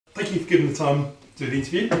thank you for giving the time to do the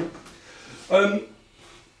interview.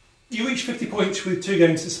 You reached 50 points with 2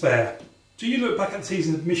 games to spare. Do you look back at the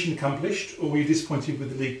season as mission accomplished, or were you disappointed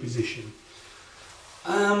with the league position?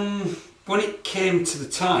 When it came to the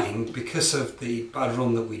time, because of the bad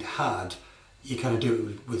run that we'd had, you kind of do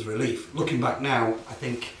it with relief. Looking back now, I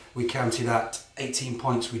think we counted at 18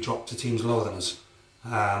 points we dropped to teams lower than us,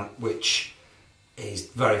 which is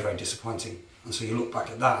very, very disappointing. And so you look back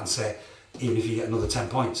at that and say, even if you get another 10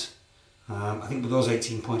 points, I think with those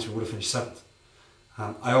 18 points we would have finished 7th.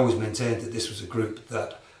 I always maintained that this was a group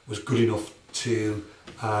that was good enough to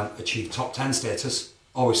achieve top 10 status.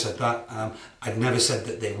 Always said that. I'd never said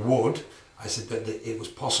that they would. I said that it was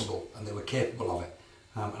possible and they were capable of it.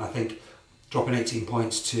 And I think dropping 18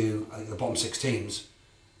 points to the bottom 6 teams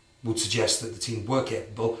would suggest that the team were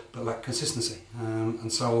capable but lacked consistency.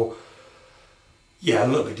 And so, yeah, a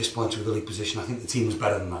little bit disappointed with the league position. I think the team was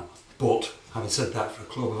better than that. But having said that, for a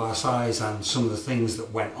club of our size and some of the things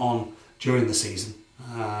that went on during the season,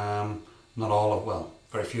 not all of, well,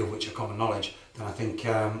 very few of which are common knowledge, then I think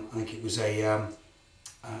it was an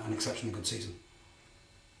exceptionally good season.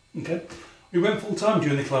 Okay. We went full time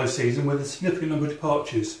during the closed season with a significant number of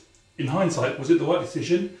departures. In hindsight, was it the right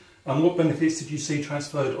decision? And what benefits did you see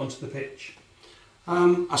transferred onto the pitch?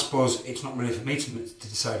 I suppose it's not really for me to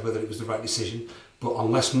decide whether it was the right decision, but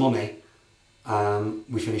on less money,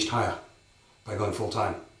 we finished higher by going full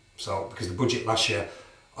time. So because the budget last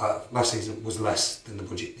season was less than the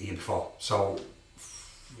budget the year before. So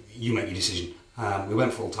you make your decision. We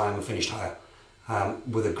went full time and finished higher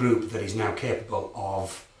with a group that is now capable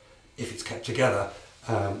of, if it's kept together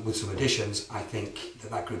with some additions, I think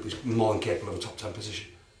that group is more than capable of a top 10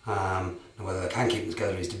 position. And whether they can keep them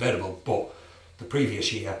together is debatable, but the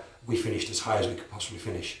previous year we finished as high as we could possibly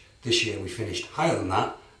finish. This year we finished higher than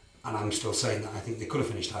that, and I'm still saying that I think they could have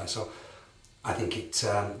finished higher. So I think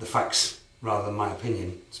the facts, rather than my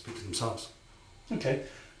opinion, speak for themselves. Okay.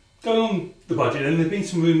 Going on the budget, and there have been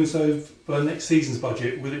some rumours over next season's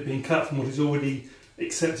budget, with it being cut from what is already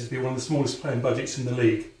accepted to be one of the smallest playing budgets in the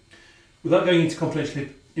league. Without going into confidential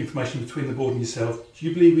information between the board and yourself, do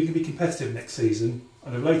you believe we can be competitive next season?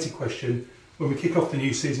 And a related question, when we kick off the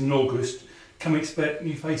new season in August, can we expect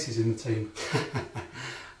new faces in the team?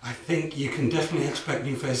 I think you can definitely expect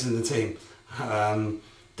new faces in the team.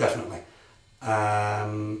 Definitely.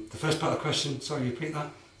 The first part of the question, sorry, repeat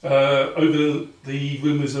that? Over the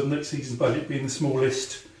rumours of next season's budget being the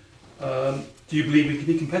smallest, do you believe we can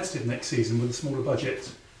be competitive next season with a smaller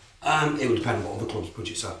budget? It will depend on what other clubs'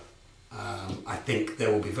 budgets are. I think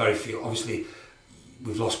there will be very few. Obviously,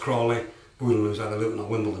 we've lost Crawley, we're going to lose either Luton or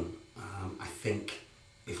Wimbledon. I think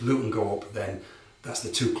if Luton go up, then that's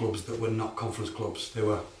the 2 clubs that were not conference clubs. They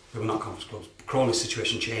were not conference clubs. Crawley's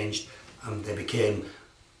situation changed and they became,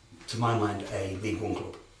 to my mind, a League One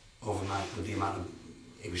club overnight with the amount of,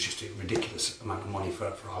 it was just a ridiculous amount of money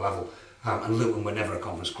for our level. And Luton were never a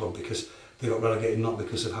conference club because they got relegated not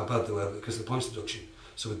because of how bad they were, but because of the points deduction.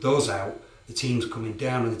 So with those out, the teams coming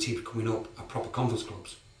down and the teams coming up are proper conference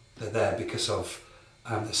clubs. They're there because of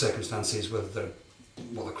the circumstances, whether they're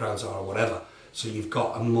what the crowds are or whatever. So you've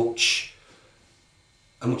got a much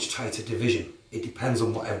tighter division. It depends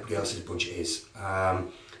on what everybody else's budget is.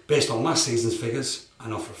 Based on last season's figures, I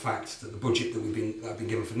know for a fact that the budget that I've been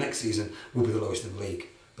given for next season will be the lowest in the league,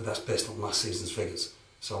 but that's based on last season's figures.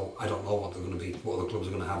 So I don't know what they're going to be, what other clubs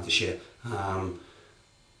are going to have this year.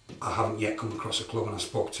 I haven't yet come across a club, and I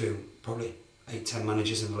spoke to probably 8-10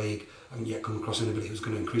 managers in the league. I haven't yet come across anybody who's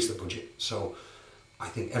going to increase their budget. So I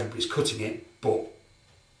think everybody's cutting it, but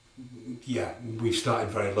yeah, we've started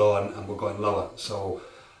very low and we're going lower. So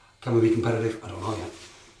can we be competitive? I don't know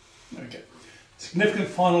yet. Okay. Significant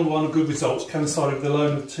final one of good results coincided with the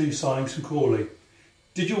loan of 2 signings from Crawley.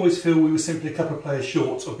 Did you always feel we were simply a couple of players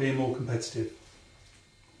short of being more competitive?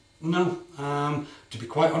 No. To be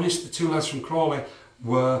quite honest, the 2 lads from Crawley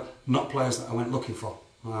were not players that I went looking for.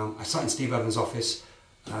 I sat in Steve Evans' office.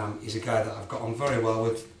 He's a guy that I've got on very well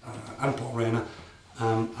with, and Paul Rayner.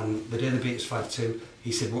 And the day they beat us 5-2,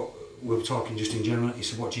 he said, "What we were talking just in general." He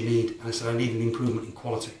said, "What do you need?" And I said, "I need an improvement in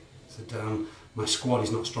quality." He said, "My squad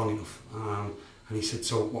is not strong enough." And he said,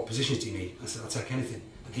 "So what positions do you need?" I said, "I'll take anything."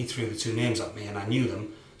 And he threw the 2 names at me, and I knew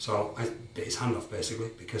them, so I bit his hand off basically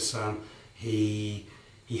because he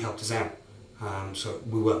helped us out. So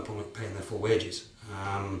we weren't paying their full wages.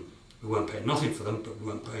 We weren't paying nothing for them, but we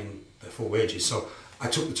weren't paying their full wages. So I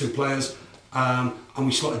took the 2 players and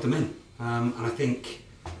we slotted them in. And I think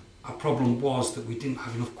our problem was that we didn't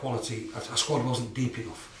have enough quality. Our squad wasn't deep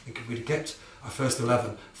enough. I think if we'd kept our first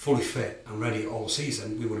 11 fully fit and ready all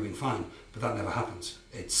season, we would have been fine. But that never happens.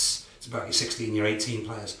 It's about your 16, your 18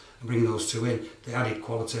 players, and bringing those 2 in, they added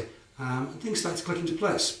quality. and things started to click into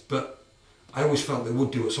place. But I always felt they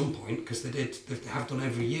would do at some point, because they have done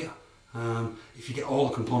every year. If you get all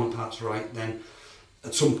the component parts right, then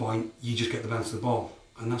at some point you just get the bounce of the ball,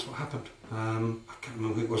 and that's what happened. I can't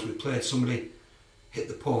remember who it was we played. Somebody hit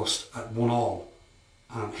the post at 1-1,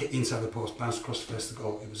 hit the inside of the post, bounced across the face of the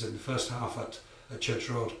goal. It was in the first half at Church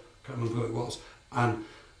Road. I can't remember who it was. And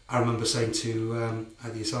I remember saying to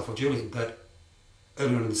either yourself or Julian that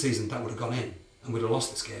earlier on in the season that would have gone in and we'd have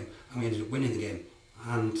lost this game, and we ended up winning the game.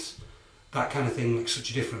 And that kind of thing makes such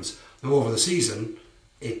a difference. Now over the season,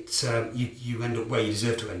 you end up where you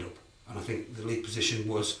deserve to end up, and I think the league position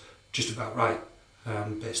was just about right,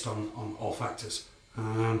 based on all factors.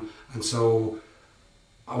 And so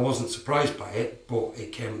I wasn't surprised by it, but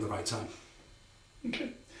it came at the right time.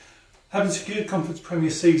 Okay. Having secured Conference Premier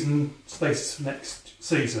season status for next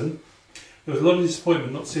season, there was a lot of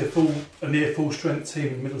disappointment not to see a near full strength team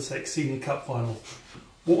in the Middlesex Senior Cup final.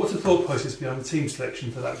 What was the thought process behind the team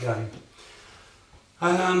selection for that game?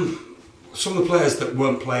 Some of the players that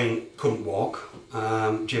weren't playing couldn't walk.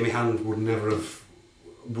 Jamie Hand wouldn't have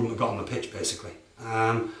got on the pitch basically.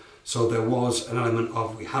 So there was an element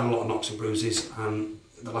of, we had a lot of knocks and bruises, and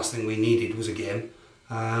the last thing we needed was a game.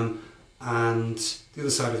 And the other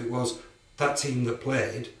side of it was, that team that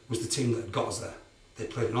played was the team that had got us there. They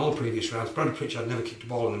played in all the previous rounds. Bradley Pritchard had never kicked a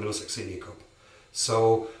ball in the Middlesex Senior Cup.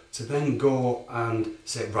 So to then go and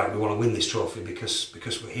say, right, we want to win this trophy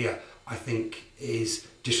because we're here, I think is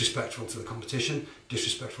disrespectful to the competition,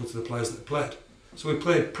 disrespectful to the players that have played. So we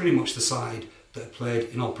played pretty much the side that had played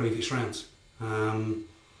in all previous rounds. And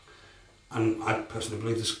I personally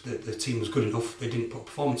believe the team was good enough. They didn't put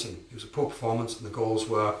performance in. It was a poor performance, and the goals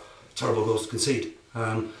were terrible goals to concede.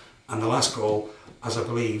 And the last goal, as I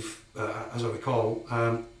believe, as I recall,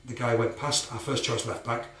 the guy went past our first choice left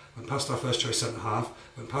back, went past our first choice centre half,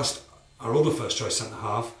 went past our other first choice centre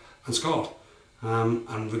half, and scored.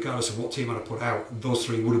 And regardless of what team I'd have put out, those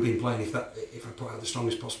three would have been playing if I put out the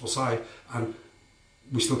strongest possible side, and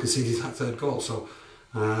we still conceded that third goal. So,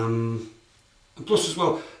 and plus as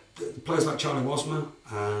well, the players like Charlie Wasmer,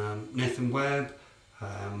 Nathan Webb,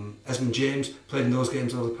 Esmond James played in those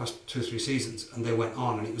games over the past 2 or 3 seasons, and they went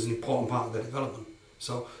on, and it was an important part of their development.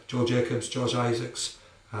 So Joe Jacobs, George Isaacs,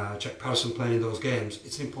 Jack Patterson playing in those games,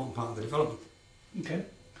 it's an important part of the development. Okay.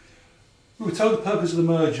 We were told the purpose of the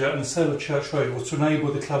merger and the sale of Church Road was to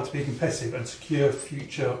enable the club to be competitive and secure a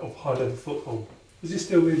future of high-level football. Is this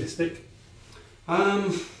still realistic? I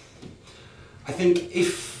think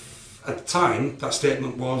if at the time that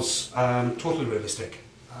statement was totally realistic,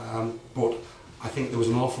 but I think there was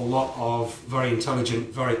an awful lot of very intelligent,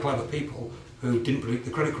 very clever people who didn't predict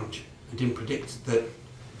the credit crunch and didn't predict that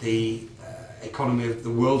the economy, the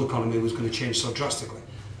world economy, was going to change so drastically.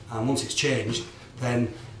 And once it's changed,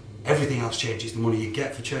 then everything else changes. The money you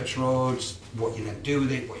get for Church Roads, what you then do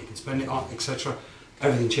with it, what you can spend it on, etc.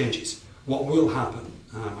 Everything changes. What will happen,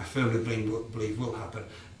 I firmly believe will happen,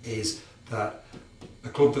 is that a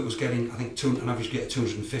club that was getting, I think, an average gate of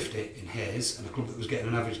 250 in Hayes, and a club that was getting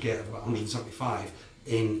an average gate of about 175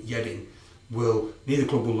 in Yedding, neither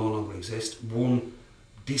club will no longer exist. One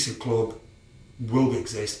decent club will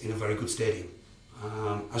exist in a very good stadium.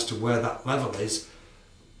 As to where that level is,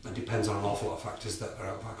 that depends on an awful lot of factors that are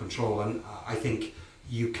out of our control, and I think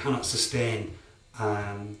you cannot sustain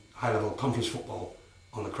high-level conference football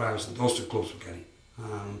on the crowds that those two clubs were getting.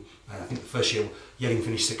 I think the first year Yedding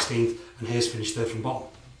finished 16th and Hayes finished 3rd from bottom.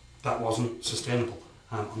 That wasn't sustainable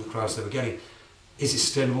on the crowds they were getting. Is it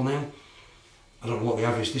sustainable now? I don't know what the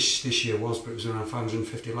average this year was, but it was around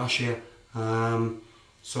 550 last year.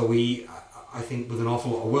 So I think with an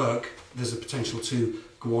awful lot of work, there's a potential to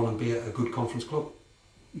go on and be a good conference club.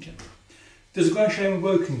 Okay. Does the ground sharing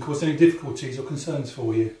with Woking cause any difficulties or concerns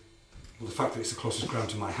for you? Well, the fact that it's the closest ground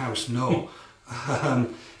to my house, no.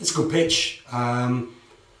 It's a good pitch.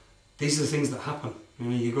 These are the things that happen.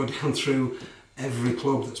 You go down through every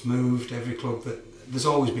club that's moved, every club that... There's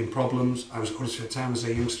always been problems. I was at Huddersfield Town as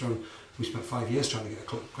a youngster, and we spent 5 years trying to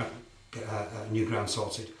get a new ground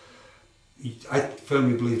sorted. I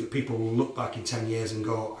firmly believe that people will look back in 10 years and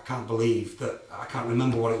go, I can't believe that, I can't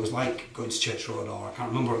remember what it was like going to Church Road, or I can't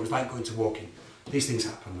remember what it was like going to Woking. These things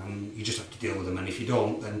happen, and you just have to deal with them, and if you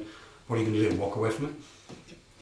don't, then what are you going to do, walk away from it?